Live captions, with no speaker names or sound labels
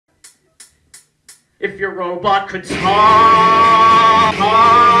If your robot could talk,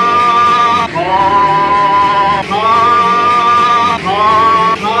 robot armor,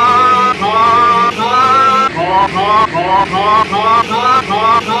 robot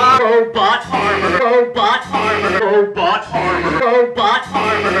armor, robot armor, robot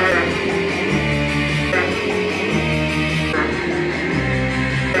armor.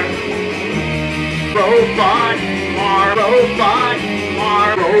 Robot, robot,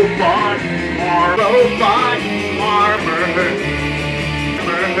 robot, robot, armor.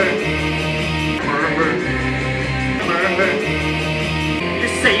 You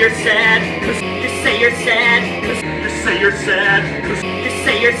say you're sad, 'cause you say you're sad, 'cause you say you're sad, 'cause you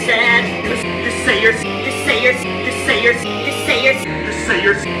say you're sad, 'cause you say you're, you say you're, you say you're, you say you're, you say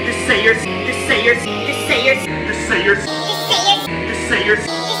you're, you say you're, you say you're, you say you're, you say you're, you say you're,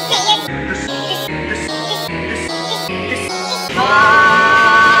 robot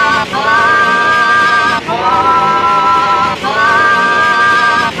armor, robot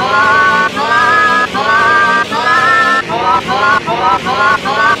armor, robot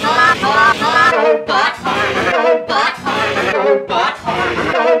armor,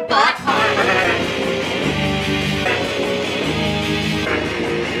 robot armor.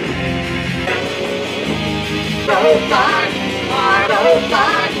 Robot,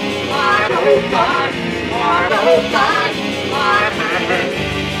 robot, robot, robot, armor.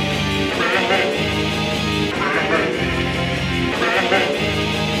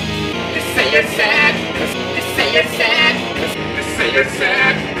 You say you're sad, 'cause you say you're sad, 'cause you say you're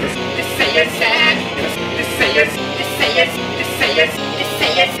sad, 'cause you say you're sad, 'cause you say you're, you say you're, you say you're, you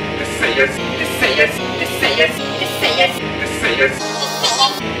say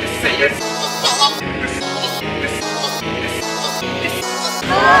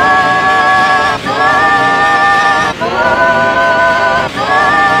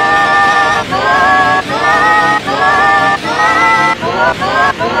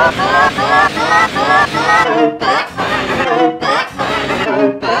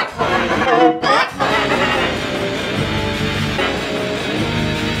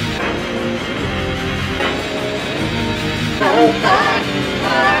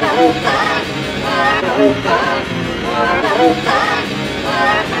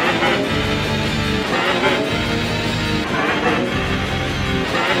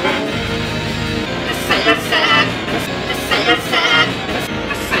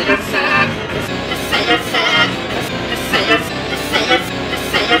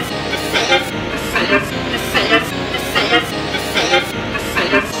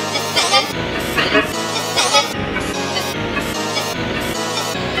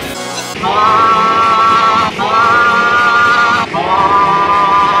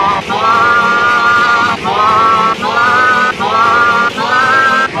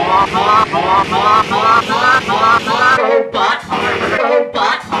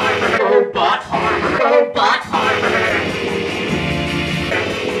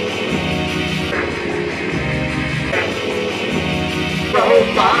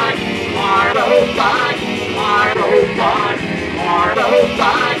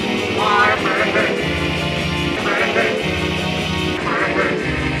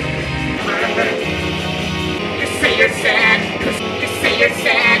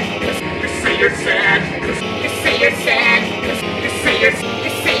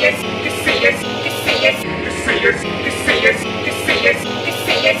you're, you say you're, you say you're, you say you're, you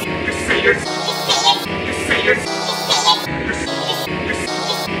say you're, you say you're, you say you're,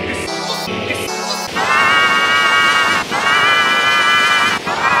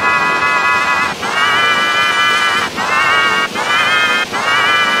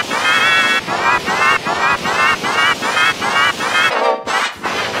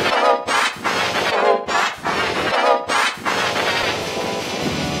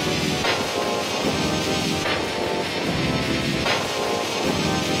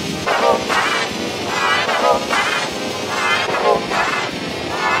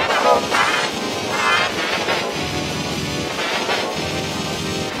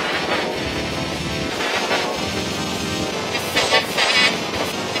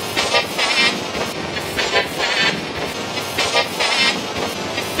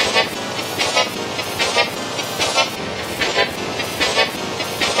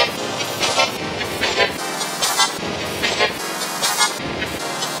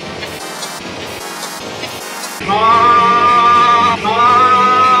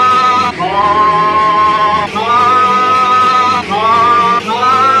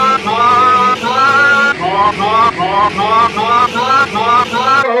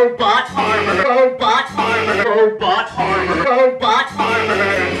 robot armor, robot armor.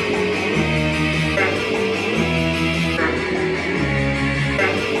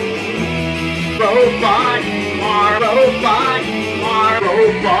 robot, robot, robot,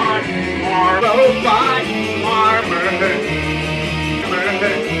 robot,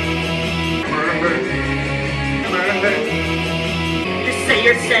 Just say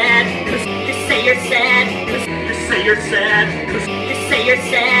you're sad, just say you're sad, just say you're sad, just say you're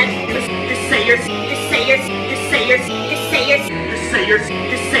sad, just say you're, just say you're, just say you're, just say you're, just say you're,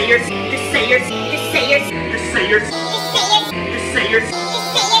 just say you're, just say you're, just say you're, just say you're, just say you're,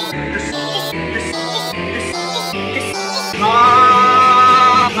 Robot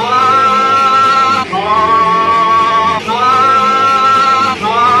armor, robot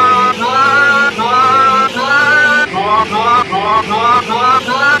armor,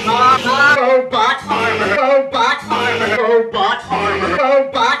 robot armor,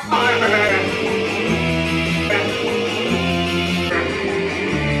 robot armor.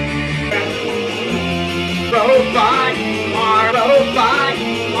 Robot, robot,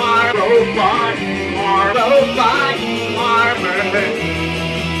 robot, robot armor.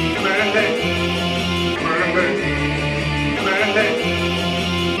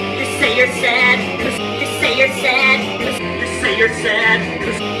 Just say you're sad, just say you're sad, just say you're sad,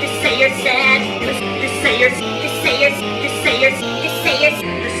 just say you're sad, just say you're, just say you're, just say you're, just say you're,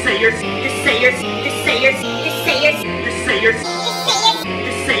 just say you're, just say you're, just say you're, just say you're, just say you're,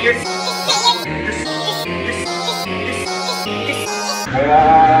 just say you're, just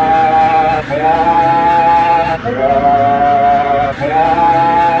Robot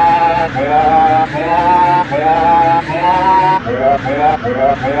armor, robot armor,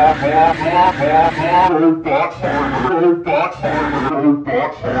 robot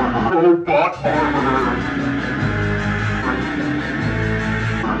armor, robot armor.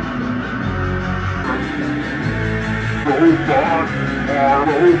 Robot,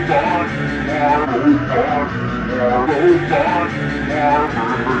 robot, robot, robot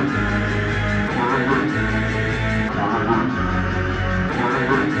armor.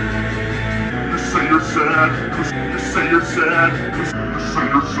 Just say you're sad, just say you're sad, just say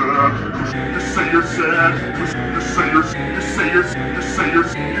you're sad, just say you're sad, just say you're, just say you're, just say you're,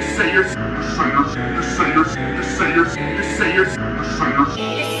 just say you're, just say you're, just say you're, just say you're, just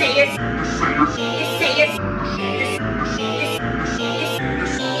say you're, just say you're, just say you're, just say you're, just say you're,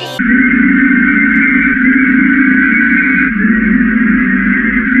 just say you're.